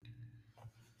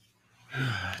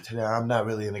Today I'm not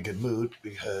really in a good mood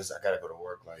because I gotta go to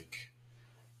work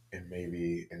in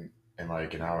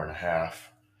like an hour and a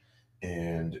half,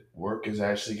 and work is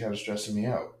actually kind of stressing me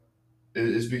out.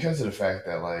 It's because of the fact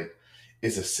that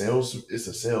it's a sales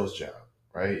job,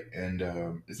 right? And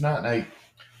it's not like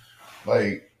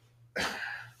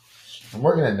I'm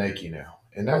working at Nike now,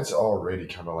 and that's already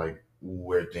kind of like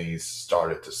where things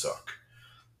started to suck.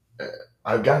 Uh,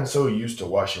 I've gotten so used to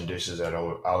washing dishes at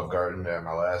Olive Garden at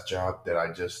my last job that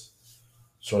I just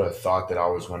sort of thought that I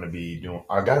was going to be doing.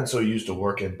 I've gotten so used to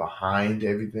working behind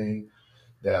everything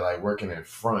that like working in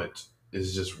front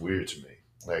is just weird to me.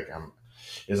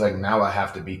 It's like now I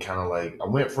have to be kind of like I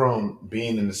went from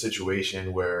being in a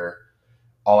situation where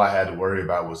all I had to worry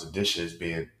about was the dishes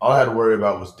being all I had to worry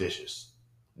about was dishes.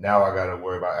 Now I got to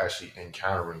worry about actually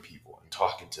encountering people and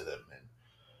talking to them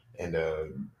and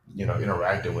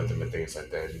interacting with them and things like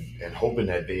that, and hoping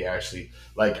that they actually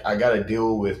like. I got to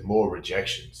deal with more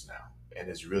rejections now, and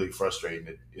it's really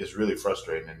frustrating. It's really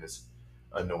frustrating and it's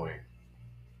annoying.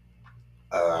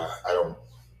 I don't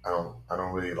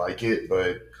really like it,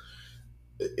 but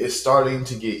it's starting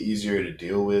to get easier to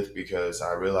deal with because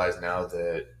I realize now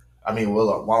that I mean,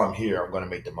 well, while I'm here, I'm going to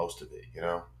make the most of it, you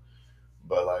know.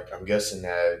 But like, I'm guessing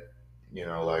that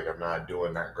like I'm not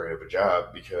doing that great of a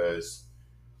job because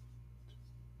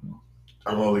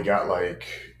I only get like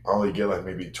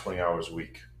maybe 20 hours a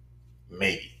week,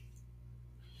 maybe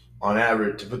on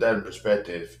average. To put that in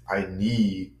perspective, I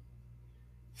need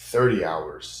 30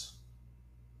 hours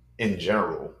in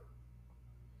general,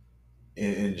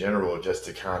 in general, just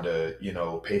to kind of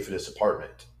pay for this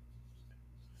apartment.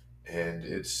 And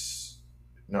it's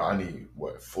no, I need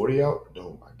what 40 hours.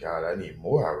 Oh my god, I need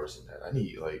more hours than that. I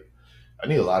need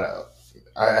a lot of.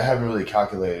 I haven't really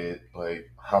calculated like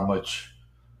how much.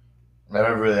 I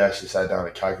never really actually sat down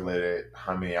and calculated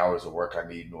how many hours of work I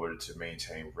need in order to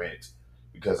maintain rent,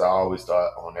 because I always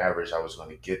thought on average I was going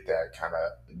to get those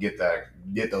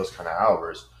kind of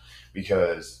hours,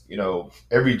 because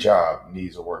every job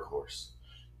needs a workhorse,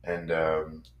 and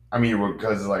I mean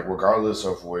because like regardless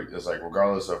of what it's like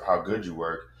regardless of how good you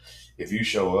work, if you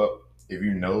show up, if they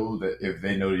know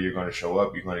that you're going to show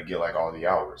up, you're going to get like all the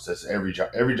hours. That's every job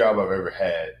I've ever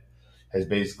had has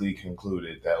basically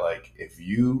concluded that like if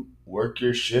you work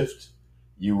your shift,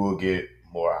 you will get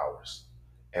more hours.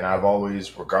 And I've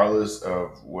always, regardless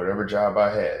of whatever job I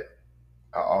had,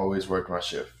 I always worked my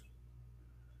shift.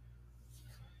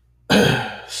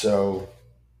 So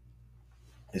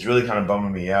it's really kind of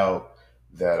bumming me out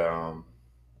that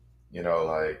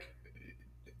like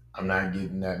I'm not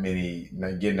getting that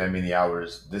many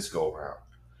hours this go around,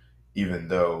 even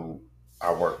though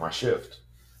I work my shift.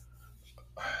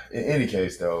 In any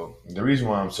case, though, the reason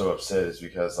why I'm so upset is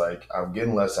because like I'm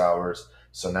getting less hours,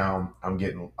 so now I'm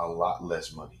getting a lot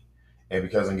less money, and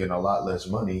because I'm getting a lot less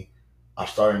money, I'm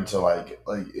starting to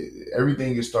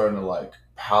everything is starting to like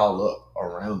pile up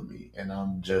around me, and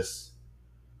I'm just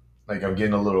like I'm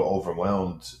getting a little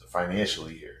overwhelmed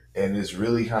financially here, and it's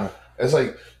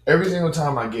like every single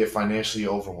time I get financially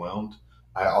overwhelmed,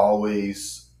 I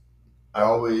always I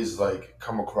always like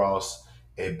come across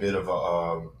a bit of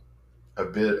a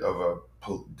bit of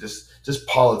just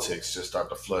politics just start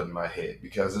to flood in my head,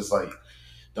 because it's like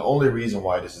the only reason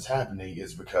why this is happening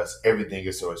is because everything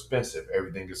is so expensive.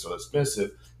 Everything is so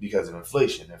expensive because of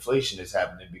inflation. Inflation is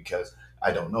happening because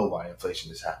I don't know why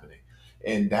inflation is happening,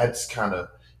 and that's kind of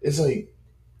it's like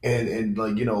and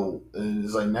like and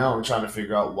it's like now I'm trying to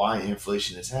figure out why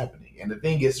inflation is happening. And the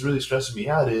thing that's really stressing me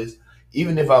out is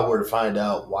even if I were to find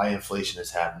out why inflation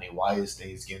is happening, why is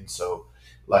things getting so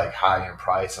like high in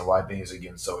price and why things are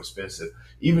getting so expensive,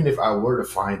 even if I were to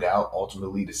find out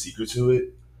ultimately the secret to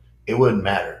it, it wouldn't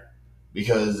matter,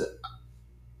 because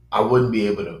I wouldn't be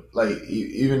able to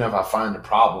even if I find the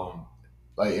problem,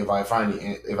 like if I find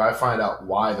out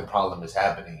why the problem is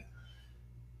happening,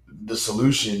 the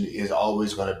solution is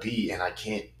always going to be, and I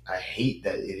hate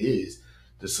that it is,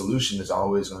 the solution is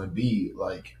always going to be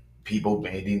like people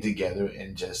banding together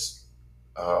and just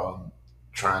um,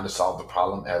 trying to solve the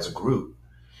problem as a group.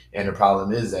 And the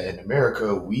problem is that in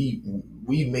America, we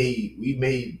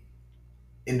made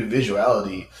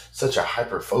individuality such a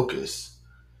hyper focus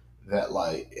that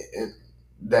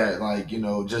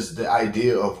just the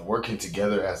idea of working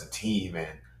together as a team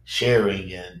and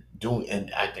sharing and doing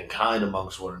and acting kind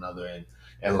amongst one another,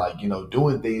 and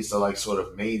doing things to like sort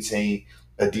of maintain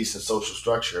a decent social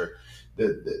structure,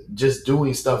 just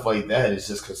doing stuff like that is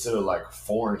just considered like a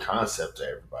foreign concept to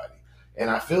everybody. And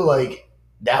I feel like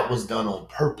that was done on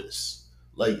purpose.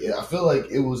 Like I feel like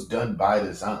it was done by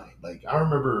design. Like I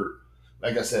remember,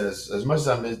 like I said, as much as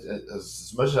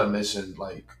I mentioned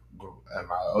like at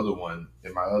my other one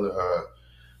in my other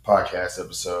podcast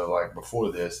episode, like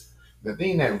before this, the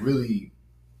thing that really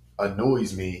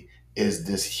annoys me is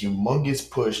this humongous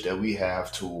push that we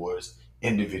have towards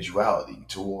individuality,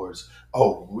 towards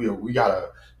we gotta,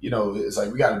 it's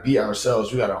like we gotta be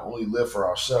ourselves. We gotta only live for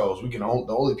ourselves. We can only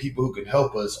the only people who can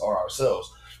help us are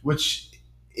ourselves. Which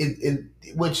in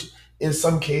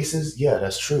some cases, yeah,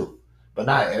 that's true, but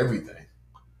not everything.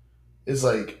 It's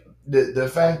like the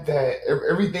fact that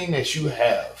everything that you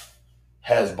have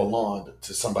has belonged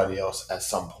to somebody else at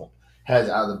some point. Has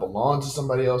either belonged to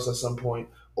somebody else at some point,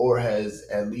 or has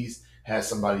at least had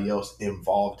somebody else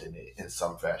involved in it in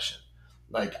some fashion.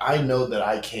 Like I know that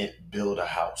I can't build a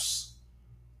house.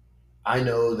 I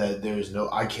know that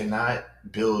I cannot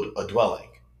build a dwelling.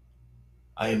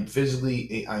 I am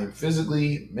physically,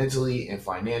 mentally, and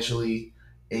financially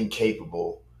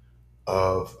incapable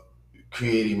of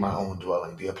creating my own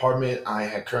dwelling. The apartment I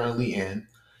am currently in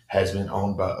has been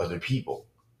owned by other people.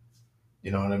 You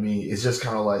know what I mean? It's just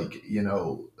kind of like,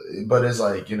 but it's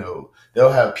like,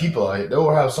 they'll have people like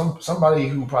they'll have somebody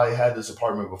who probably had this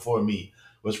apartment before me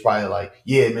was probably like,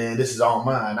 yeah, man, this is all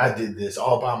mine. I did this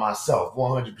all by myself,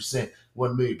 100%,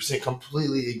 1,000,000%,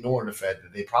 completely ignoring the fact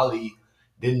that they probably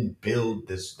didn't build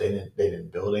this. They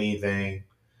didn't build anything.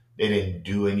 They didn't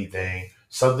do anything.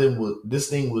 This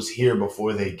thing was here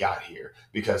before they got here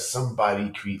because somebody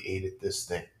created this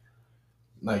thing,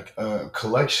 like a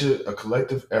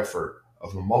collective effort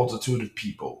of a multitude of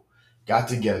people got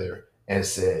together and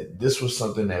said this was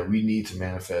something that we need to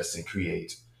manifest and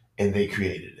create, and they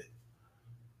created it.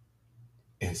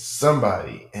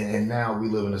 And now we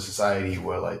live in a society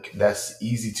where like that's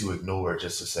easy to ignore,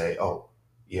 just to say, oh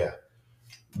yeah,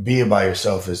 being by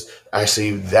yourself is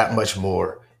actually that much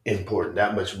more important,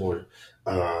 that much more.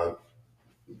 uh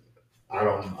I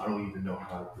don't even know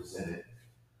how to present it.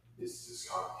 It's just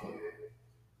complicated.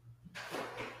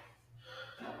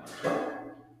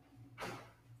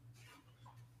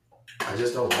 I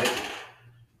just don't like it.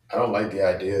 I don't like the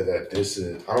idea that this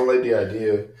is. I don't like the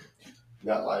idea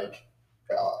that like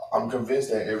I'm convinced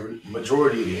that every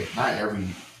majority of it,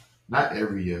 not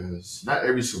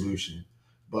every solution,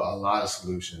 but a lot of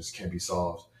solutions can be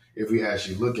solved if we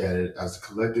actually look at it as a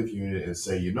collective unit and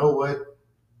say, you know what,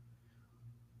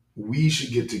 we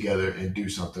should get together and do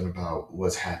something about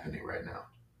what's happening right now.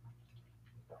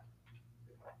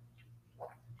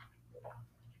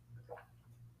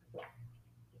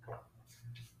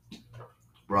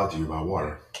 Brought to you by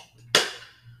water.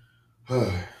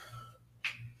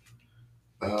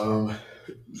 um,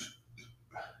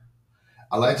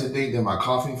 I like to think that my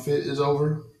coughing fit is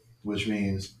over, which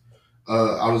means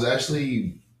I was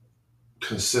actually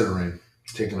considering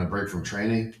taking a break from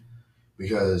training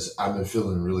because I've been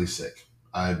feeling really sick.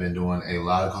 I've been doing a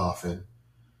lot of coughing,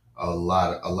 a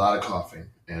lot of coughing,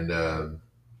 and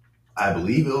I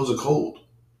believe it was a cold.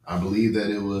 I believe that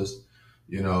it was,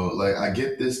 like I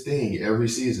get this thing every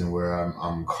season where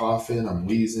I'm coughing, I'm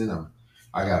wheezing,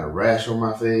 I got a rash on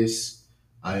my face.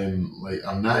 I'm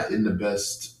not in the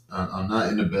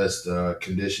best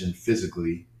condition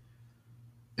physically,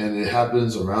 and it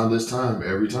happens around this time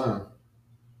every time.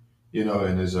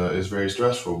 And it's very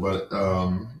stressful. But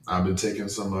I've been taking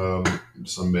some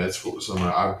meds for some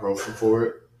ibuprofen for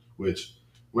it, which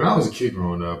when I was a kid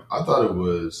growing up, I thought it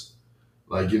was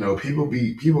like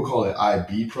people call it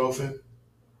ibuprofen.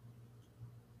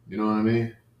 You know what I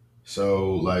mean?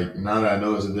 So like now that I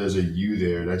notice that there's a U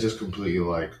there, that just completely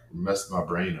like messed my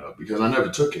brain up because I never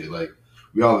took it. Like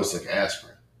we always took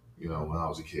aspirin. When I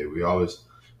was a kid, we always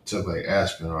took like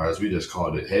aspirin, or as we just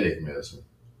called it, headache medicine.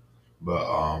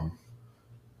 But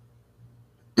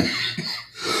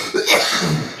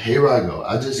here I go.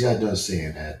 I just got done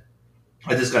saying that.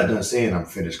 I just got done saying I'm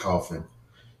finished coughing,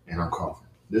 and I'm coughing.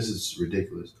 This is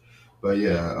ridiculous. But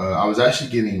yeah, I was actually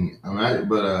getting.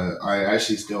 But I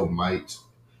actually still might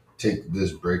take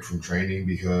this break from training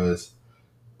because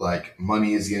like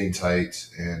money is getting tight,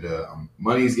 and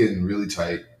money is getting really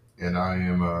tight, and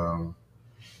I'm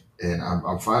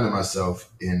finding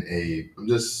myself in a. I'm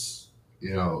just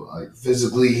like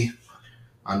physically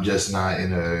I'm just not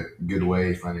in a good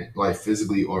way, like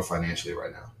physically or financially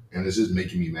right now, and it's just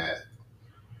making me mad.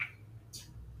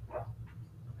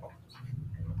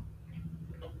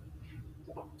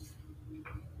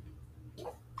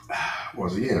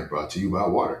 Once again, brought to you by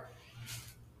water.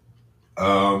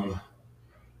 Um,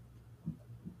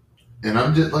 and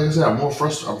I'm just like I said,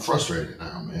 I'm frustrated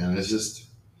now, man. It's just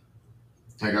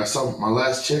like I saw my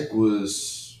last check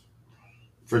was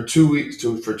for 2 weeks.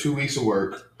 For 2 weeks of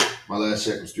work, my last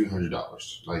check was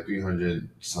 $300, like 300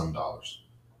 some dollars.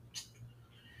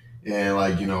 And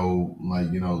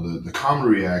the common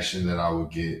reaction that I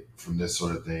would get from this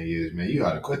sort of thing is, man, you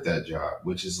got to quit that job,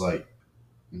 which is like,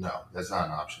 no, that's not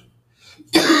an option.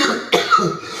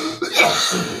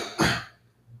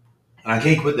 And I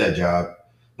can't quit that job.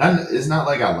 It's not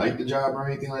like I like the job or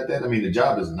anything like that. I mean, the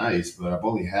job is nice, but I've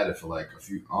only had it for like a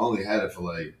few. I only had it for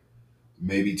like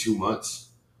maybe 2 months.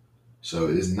 So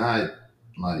it's not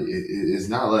it's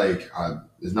not like I'm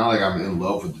in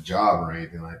love with the job or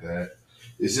anything like that.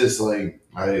 It's just like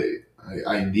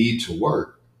I need to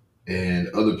work, and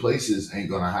other places ain't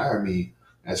gonna hire me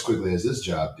as quickly as this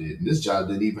job did. And this job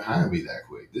didn't even hire me that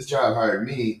quick. This job hired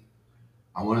me.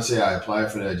 I want to say I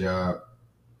applied for that job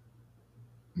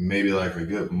maybe like a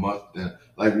good month. Then,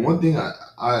 like one thing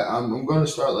I'm gonna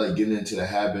start like getting into the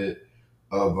habit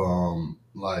of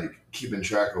like keeping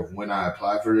track of when I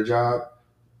apply for the job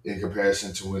in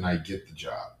comparison to when I get the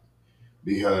job,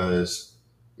 because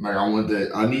like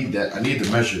I need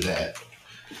to measure that,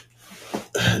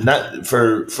 not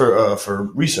for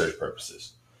research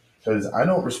purposes, because I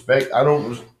don't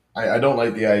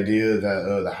like the idea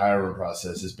that the hiring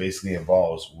process is basically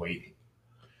involves waiting.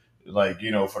 Like,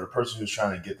 for the person who's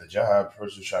trying to get the job, the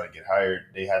person who's trying to get hired,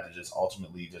 they have to just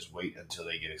ultimately just wait until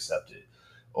they get accepted,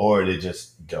 or they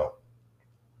just go.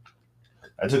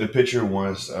 I took a picture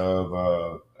once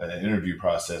of an interview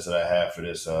process that I had for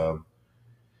this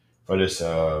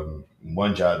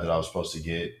one job that I was supposed to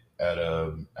get at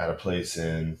a place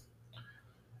in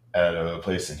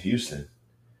Houston,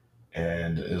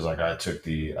 and it was like I took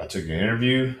the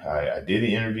interview, I did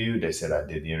the interview. They said I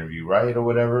did the interview right or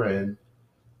whatever, and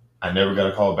I never got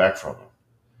a call back from them.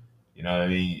 You know what I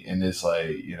mean? And it's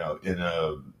like,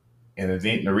 and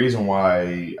the reason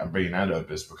why I'm bringing that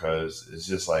up is because it's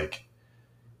just like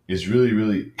it's really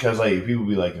really because like people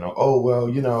be like, oh well,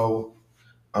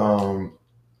 um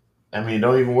I mean,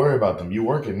 don't even worry about them. You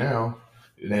working now.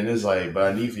 And then it's like,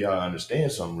 but I need for y'all to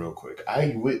understand something real quick.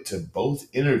 I went to both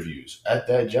interviews at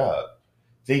that job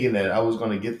thinking that I was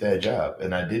going to get that job,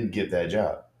 and I didn't get that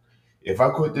job. If I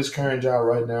quit this current job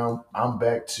right now, I'm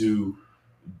back to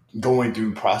going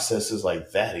through processes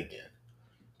like that again.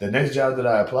 The next job that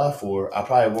I apply for, I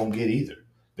probably won't get either.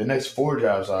 The next four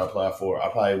jobs I apply for, I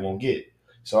probably won't get.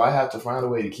 So I have to find a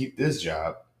way to keep this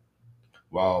job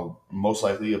while most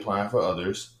likely applying for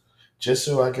others, just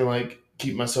so I can like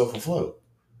keep myself afloat.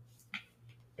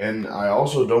 And I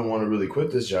also don't want to really quit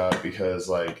this job because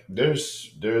like I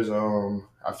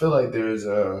feel like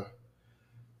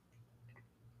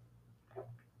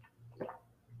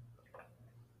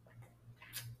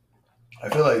I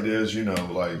feel like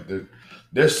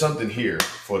there's something here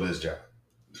for this job.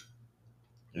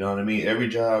 You know what I mean? Every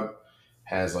job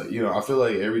has like, I feel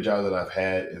like every job that I've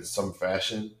had in some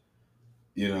fashion,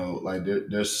 like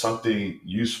there's something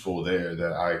useful there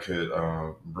that I could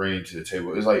bring to the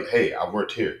table. It's like, hey, I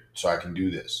worked here, so I can do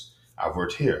this. I've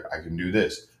worked here, I can do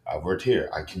this. I've worked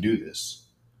here, I can do this.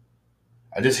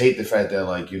 I just hate the fact that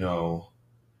like, I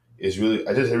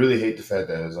really hate the fact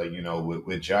that it's like,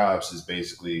 with jobs is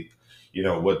basically,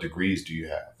 what degrees do you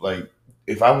have? Like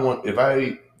if I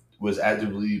was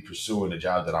actively pursuing a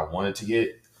job that I wanted to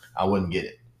get, I wouldn't get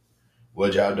it.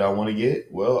 What job do I want to get?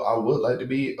 Well, I would like to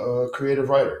be a creative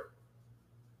writer.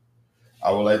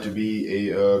 I would like to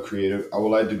be I would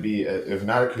like to be, if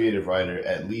not a creative writer,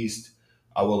 at least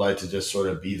I would like to just sort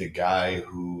of be the guy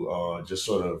who just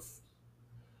sort of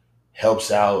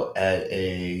helps out at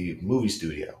a movie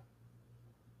studio,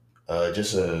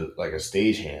 just a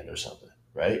stagehand or something,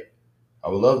 right? I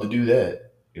would love to do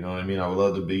that. You know what I mean? I would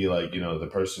love to be like, the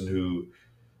person who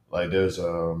like there's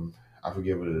I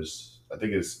forget what it is. I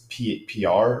think it's PR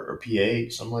or PA,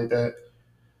 something like that.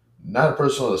 Not a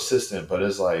personal assistant, but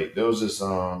it's like there was this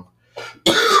come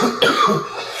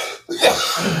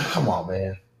on,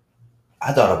 man.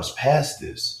 I thought I was past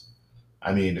this.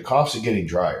 I mean, the coughs are getting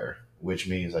drier, which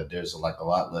means that there's like a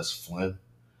lot less phlegm,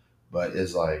 but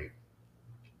it's like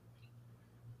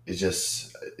it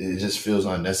just feels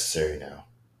unnecessary now.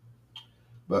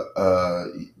 But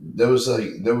there was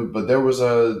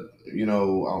a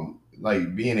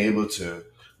like being able to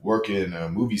work in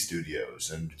movie studios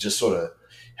and just sort of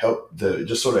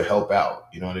help out.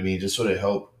 You know what I mean? Just sort of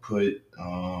help put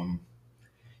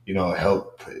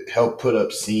help put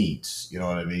up scenes. You know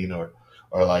what I mean? Or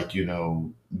like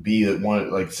be one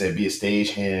like say be a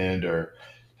stagehand or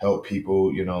help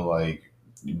people. Like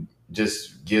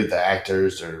just give the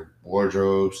actors their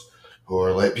wardrobes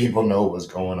or let people know what's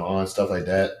going on, stuff like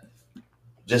that.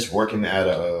 Just working at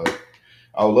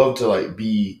I would love to like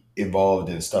be involved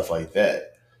in stuff like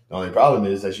that. The only problem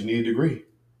is that you need a degree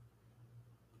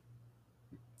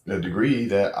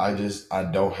that I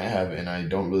don't have and I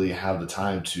don't really have the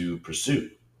time to pursue.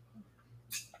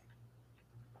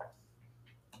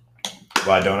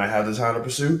 Why don't I have the time to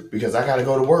pursue? Because I got to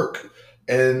go to work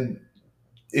and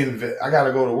I got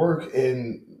to go to work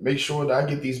and make sure that I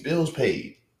get these bills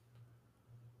paid.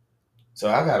 So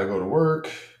I got to go to work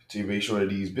to make sure that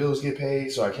these bills get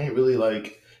paid. So I can't really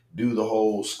like do the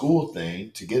whole school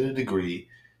thing to get a degree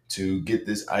to get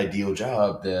this ideal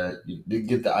job that to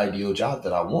get the ideal job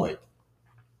that I want.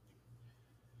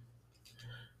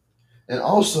 And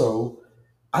also,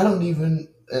 I don't even.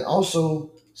 And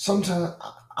also, sometimes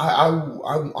I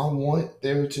want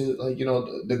there to like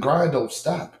the grind don't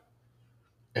stop,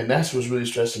 and that's what's really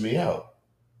stressing me out.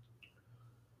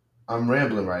 I'm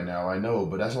rambling right now, I know,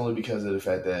 but that's only because of the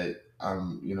fact that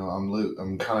I'm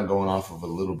kind of going off of a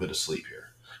little bit of sleep here.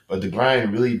 But the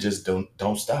grind really just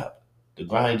don't stop. The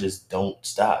grind just don't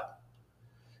stop.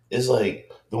 It's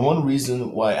like the one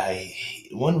reason why I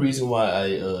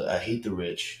hate the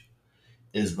rich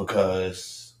is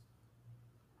because,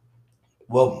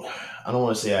 well, I don't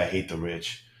want to say I hate the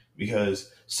rich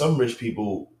because some rich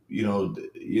people,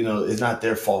 it's not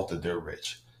their fault that they're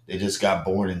rich. They just got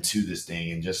born into this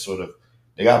thing and just sort of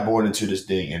they got born into this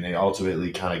thing and they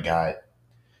ultimately kind of got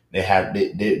they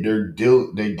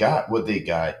got what they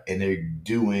got and they're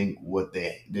doing what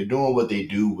they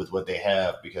do with what they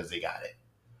have because they got it.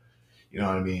 You know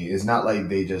what I mean? It's not like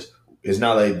they just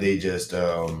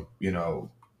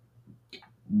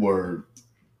were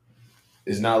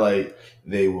it's not like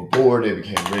they were bored, they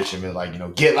became rich and been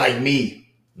like, get like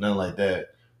me. Nothing like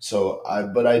that.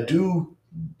 But I do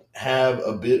have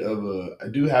a bit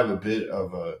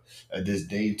of a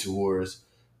disdain towards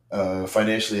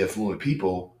financially affluent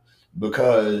people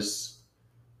because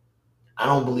I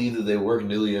don't believe that they work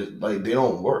nearly as like they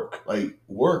don't work. Like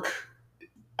work,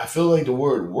 I feel like the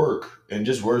word work and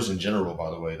just words in general, by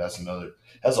the way, that's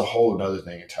a whole another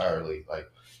thing entirely.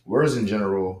 Like words in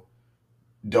general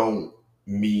don't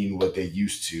mean what they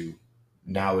used to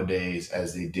nowadays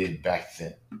as they did back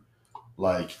then.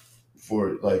 Like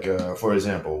for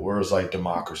example, words like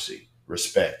democracy,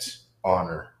 respect,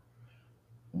 honor,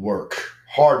 work,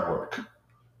 hard work.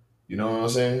 You know what I'm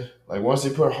saying? Like once they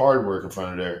put hard work in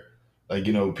front of there, like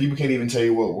people can't even tell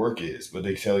you what work is, but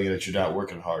they tell you that you're not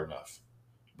working hard enough.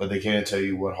 But they can't tell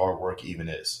you what hard work even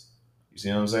is. You see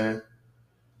what I'm saying?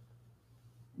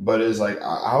 But it's like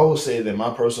I will say that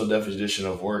my personal definition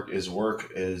of work is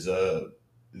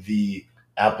the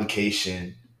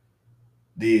application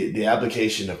the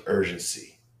application of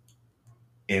urgency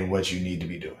in what you need to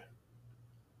be doing.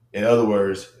 In other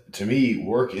words, to me,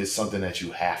 work is something that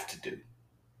you have to do.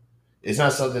 It's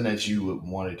not something that you would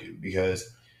want to do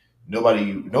because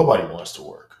nobody wants to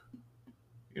work.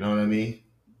 You know what I mean?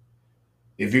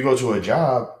 If you go to a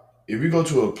job, if you go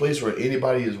to a place where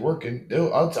anybody is working,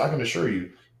 I can assure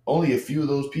you, only a few of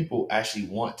those people actually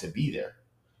want to be there.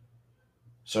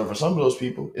 So for some of those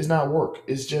people, it's not work.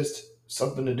 It's just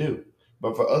something to do.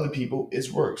 But for other people,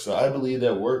 it's work. So I believe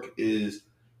that work is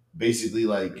basically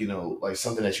like, like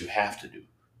something that you have to do.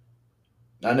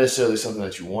 Not necessarily something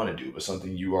that you want to do, but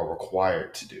something you are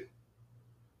required to do.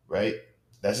 Right?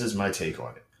 That's just my take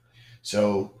on it.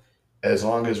 So as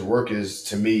long as work is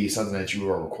to me something that you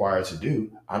are required to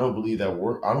do, I don't believe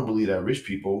that rich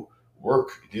people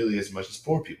work nearly as much as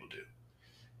poor people do.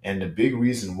 And the big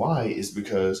reason why is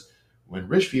because when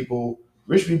rich people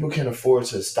can afford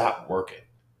to stop working.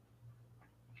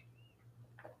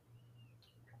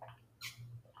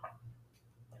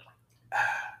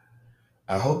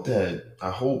 I hope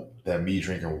that me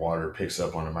drinking water picks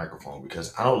up on the microphone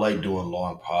because I don't like doing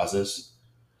long pauses,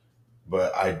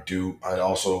 but I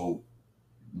also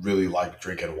really like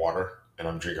drinking water and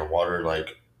I'm drinking water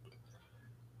like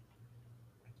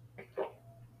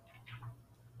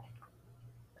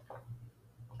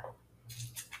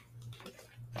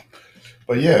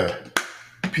but yeah,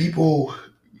 people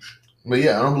but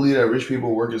yeah, I don't believe that rich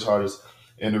people work as hard as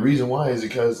and the reason why is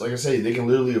because like I say, they can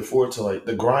literally afford to like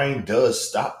the grind does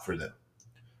stop for them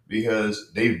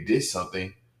because they did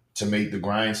something to make the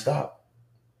grind stop.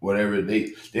 Whatever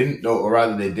they didn't know, or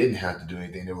rather, they didn't have to do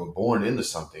anything. They were born into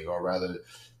something, or rather,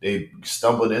 they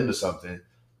stumbled into something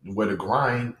where the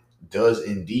grind does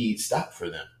indeed stop for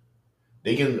them.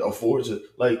 They can afford to,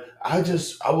 like, I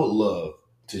would love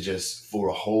to just for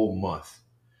a whole month,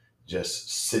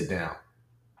 just sit down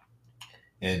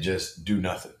and just do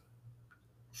nothing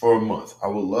for a month. I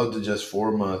would love to just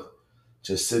for a month,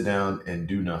 just sit down and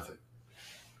do nothing.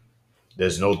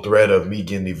 There's no threat of me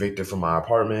getting evicted from my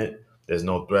apartment. There's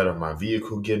no threat of my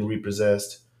vehicle getting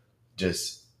repossessed.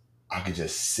 Just I could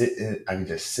just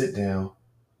sit down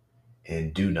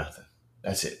and do nothing.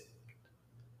 That's it.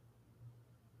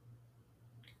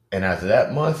 And after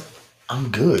that month, I'm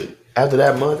good. After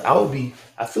that month,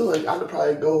 I feel like I could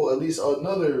probably go at least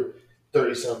another.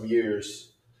 30 some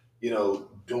years,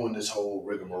 doing this whole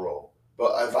rigmarole.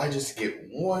 But if I just get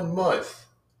 1 month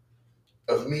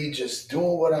of me just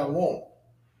doing what I want,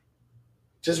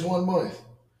 just 1 month,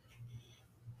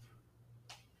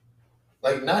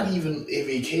 like not even a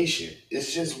vacation.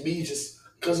 It's just me just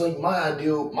because like my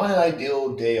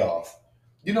ideal day off.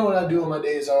 You know what I do on my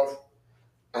days off?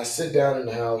 I sit down in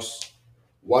the house,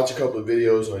 watch a couple of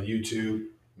videos on YouTube,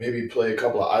 maybe play a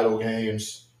couple of idle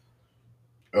games,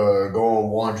 go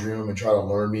on Wandry Room and try to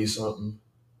learn me something,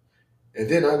 and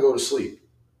then I go to sleep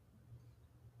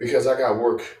because I got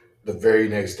work the very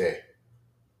next day.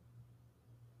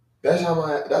 That's how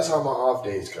my off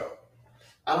days go.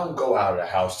 I don't go out of the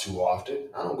house too often.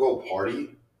 I don't go party.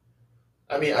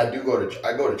 I mean, I go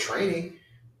to training,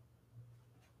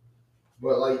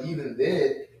 but like even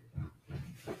then,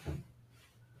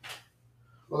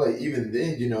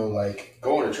 like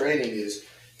going to training is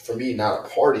for me not a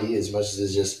party as much as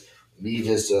it's just me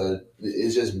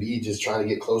just trying to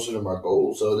get closer to my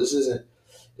goal. So this isn't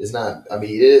it's not I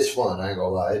mean it is fun, I ain't gonna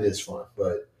lie, it is fun.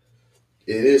 But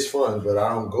I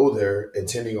don't go there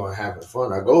intending on having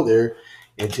fun.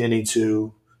 Intending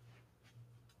to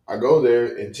I go there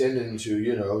intending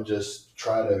to, just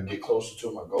try to get closer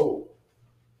to my goal.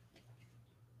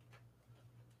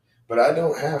 But I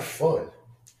don't have fun.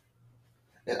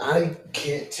 And I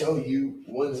can't tell you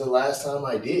when's the last time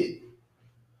I did.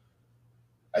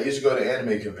 I used to go to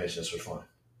anime conventions for fun.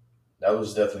 That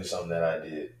was definitely something that I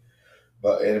did.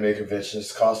 But anime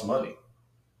conventions cost money.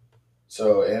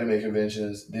 So anime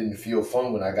conventions didn't feel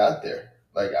fun when I got there.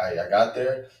 Like I got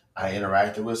there, I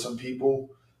interacted with some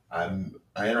people. I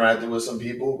interacted with some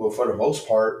people, but for the most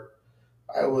part,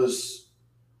 I was,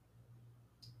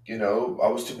 I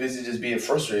was too busy just being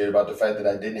frustrated about the fact that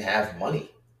I didn't have money.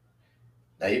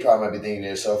 Now you probably might be thinking to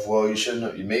yourself, well,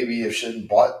 you maybe you shouldn't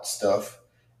bought stuff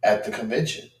at the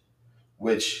convention.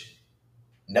 Which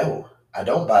no, I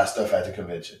don't buy stuff at the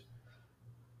convention.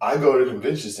 I go to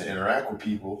conventions to interact with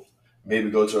people, maybe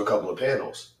go to a couple of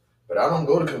panels. But I don't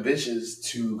go to conventions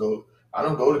to go. I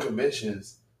don't go to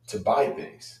conventions to buy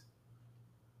things.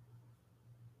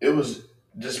 It was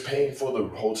just paying for the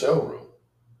hotel room.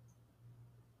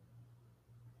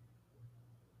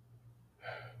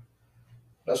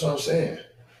 That's what I'm saying.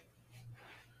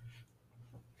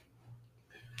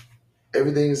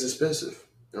 Everything is expensive.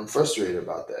 I'm frustrated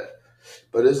about that.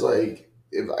 But it's like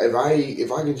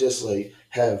if I could just like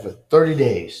have 30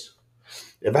 days,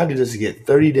 if I could just get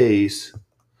 30 days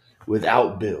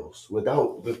without bills,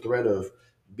 without the threat of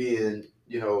being,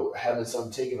 having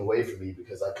something taken away from me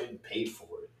because I couldn't pay for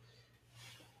it,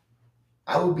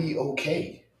 I would be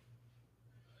okay.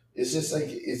 It's just like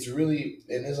it's really,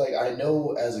 and it's like I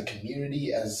know as a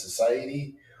community, as a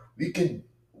society, we can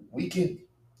we can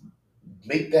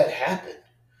make that happen.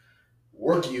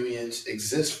 Work unions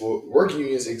exist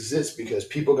because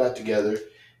people got together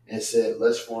and said,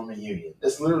 let's form a union.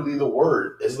 That's literally the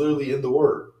word. It's literally in the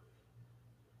word.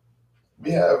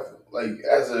 We have like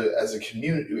as a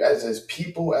community, as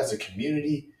people, as a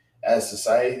community, as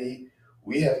society,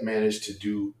 we have managed to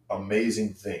do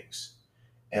amazing things.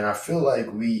 And I feel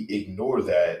like we ignore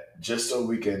that just so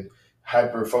we can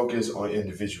hyper focus on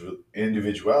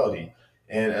individuality.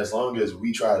 And as long as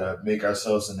we try to make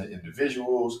ourselves into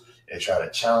individuals and try to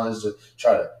challenge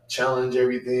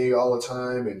everything all the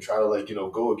time and try to like,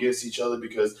 go against each other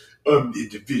because I'm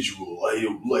individual. I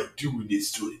don't like doing this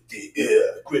sort of thing.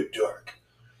 Yeah, grip dark.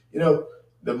 You know,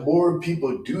 the more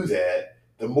people do that,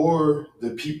 the more the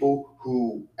people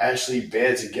who actually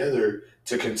band together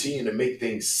to continue to make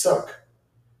things suck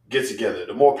get together,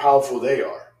 the more powerful they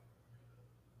are.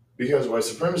 Because white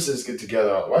supremacists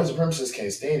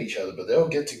can't stand each other, but they'll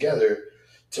get together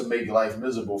to make life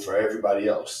miserable for everybody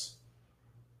else.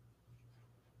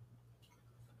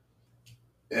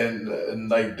 And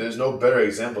like, there's no better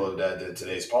example of that than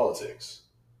today's politics,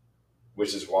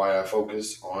 which is why I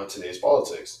focus on today's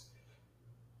politics.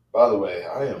 By the way,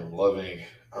 I'm loving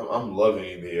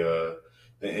the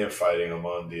infighting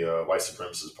among the white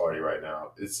supremacist party right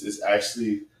now. It's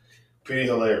actually pretty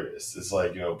hilarious. It's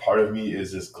like, part of me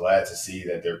is just glad to see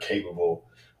that they're capable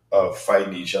of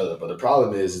fighting each other. But the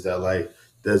problem is that like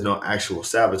there's no actual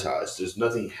sabotage. There's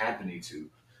nothing happening to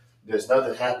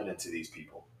these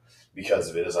people because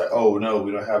of it. It's like, oh no,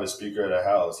 we don't have a speaker at the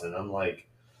house. And I'm like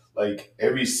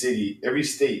every state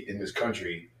in this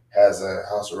country has a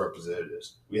House of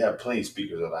Representatives. We have plenty of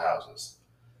speakers of the houses.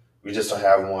 We just don't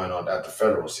have one on at the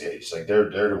federal stage. Like they're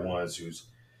the ones who's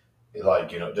like,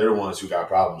 they're the ones who got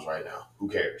problems right now. Who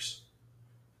cares?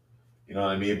 You know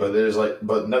what I mean? But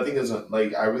nothing isn't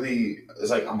like I really.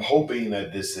 It's like I'm hoping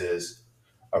that this is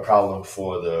a problem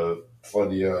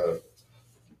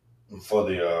for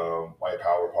the White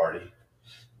Power Party,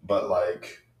 but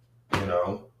like, you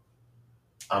know,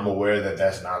 I'm aware that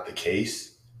that's not the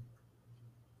case,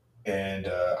 and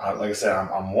like I said,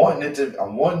 I'm wanting it to.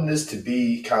 I'm wanting this to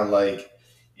be kind of like,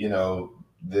 you know,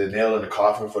 the nail in the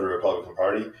coffin for the Republican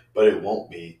Party, but it won't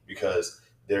be because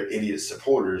their idiot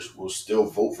supporters will still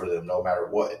vote for them no matter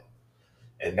what,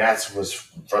 and that's what's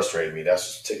frustrating me. That's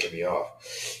what's ticking me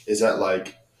off. Is that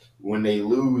like when they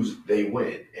lose, they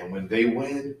win, and when they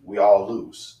win, we all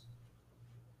lose.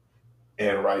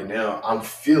 And right now, I'm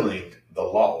feeling the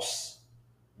loss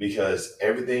because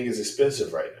everything is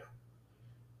expensive right now.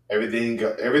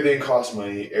 Everything costs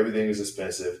money. Everything is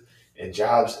expensive, and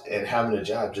jobs and having a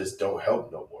job just don't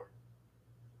help no more.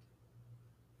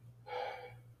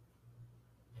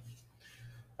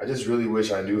 I just really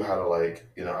wish I knew how to like,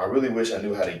 I really wish I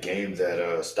knew how to game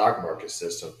that stock market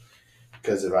system.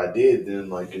 Because if I did,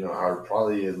 then like, I would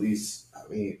probably at least. I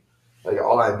mean, like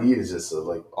all I need is just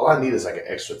all I need is like an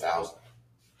extra thousand.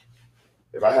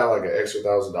 If I had like an extra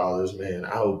 $1,000, man,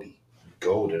 I would be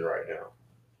golden right now.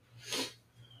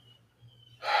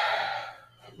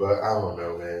 But I don't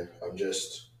know, man. I'm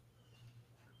just.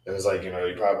 And it's like, you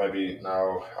probably might be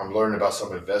now. I'm learning about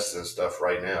some investing stuff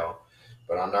right now,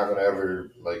 but I'm not gonna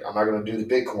ever I'm not gonna do the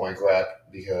Bitcoin crap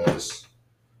because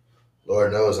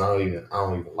Lord knows I don't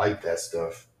even like that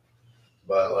stuff.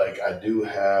 But like I do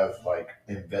have like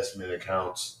investment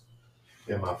accounts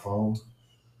in my phone,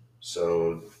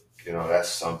 so that's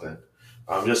something.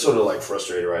 I'm just sort of like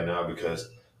frustrated right now because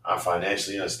I'm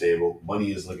financially unstable.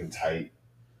 Money is looking tight,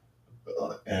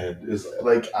 and it's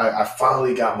like I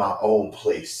finally got my own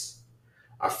place.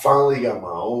 I finally got my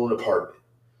own apartment.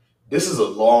 This is a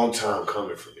long time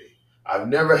coming for me. I've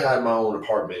never had my own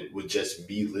apartment with just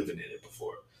me living in it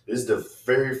before. This is the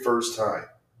very first time.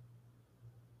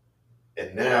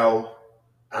 And now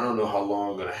I don't know how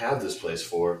long I'm gonna have this place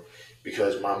for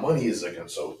because my money is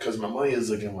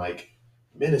looking like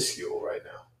minuscule right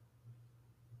now.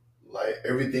 Like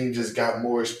everything just got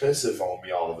more expensive on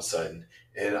me all of a sudden.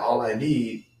 And all I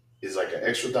need is like an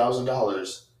extra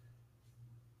 $1,000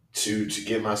 to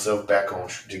get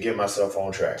myself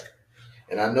on track.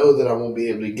 And I know that I won't be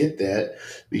able to get that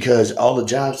because all the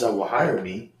jobs that will hire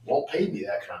me won't pay me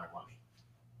that kind of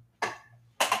money.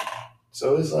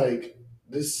 So it's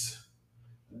this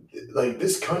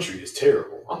this country is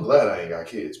terrible. I'm glad I ain't got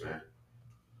kids, man.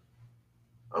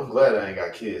 I'm glad I ain't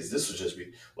got kids. This would just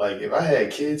be like if I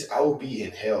had kids, I would be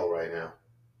in hell right now.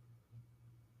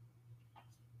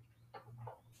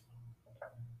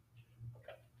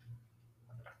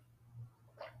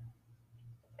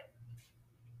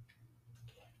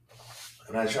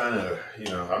 I'm not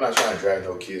trying to drag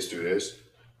no kids through this.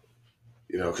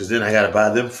 Because then I gotta buy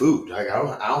them food. Like I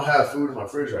don't have food in my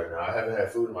fridge right now. I haven't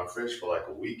had food in my fridge for like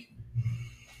a week.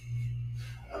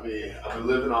 I mean, I've been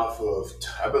living off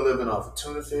of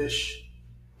tuna fish,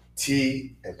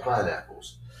 tea, and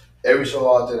pineapples. Every so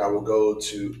often I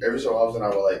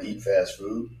will like eat fast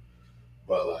food,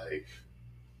 but like,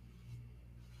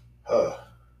 huh,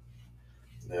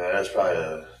 yeah, that's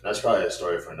probably a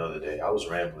story for another day. I was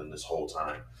rambling this whole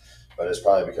time, but it's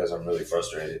probably because I'm really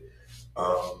frustrated.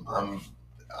 Um, I'm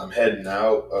I'm heading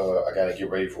out. I gotta get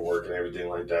ready for work and everything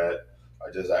like that.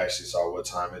 I just actually saw what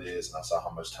time it is and I saw how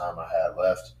much time I had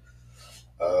left.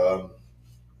 Um,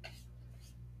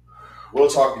 we'll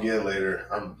talk again later.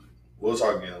 We'll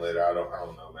talk again later. I don't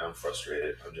know, man. I'm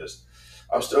frustrated.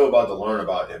 I'm still about to learn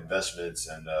about investments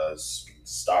and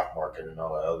stock market and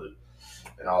all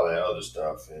that other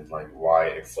stuff and like why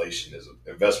inflation is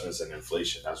investments and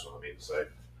inflation. That's what I mean to say.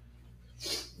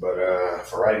 But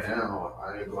for right now,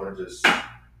 I am going to just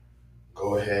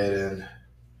go ahead and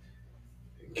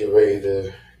get ready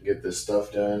to get this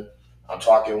stuff done. I'm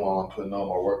talking while I'm putting on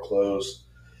my work clothes,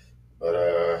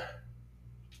 but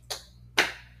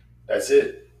that's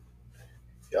it.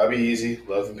 Y'all be easy,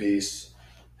 love and peace,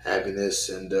 happiness,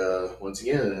 and once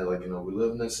again, we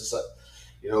live in a society.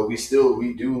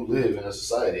 We do live in a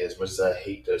society. As much as I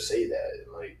hate to say that,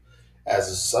 like as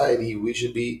a society, we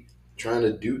should be trying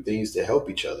to do things to help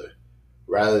each other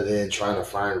rather than trying to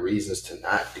find reasons to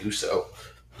not do so.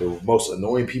 The most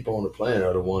annoying people on the planet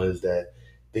are the ones that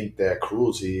think that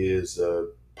cruelty is a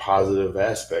positive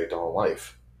aspect on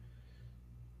life.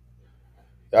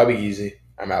 Y'all be easy.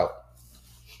 I'm out.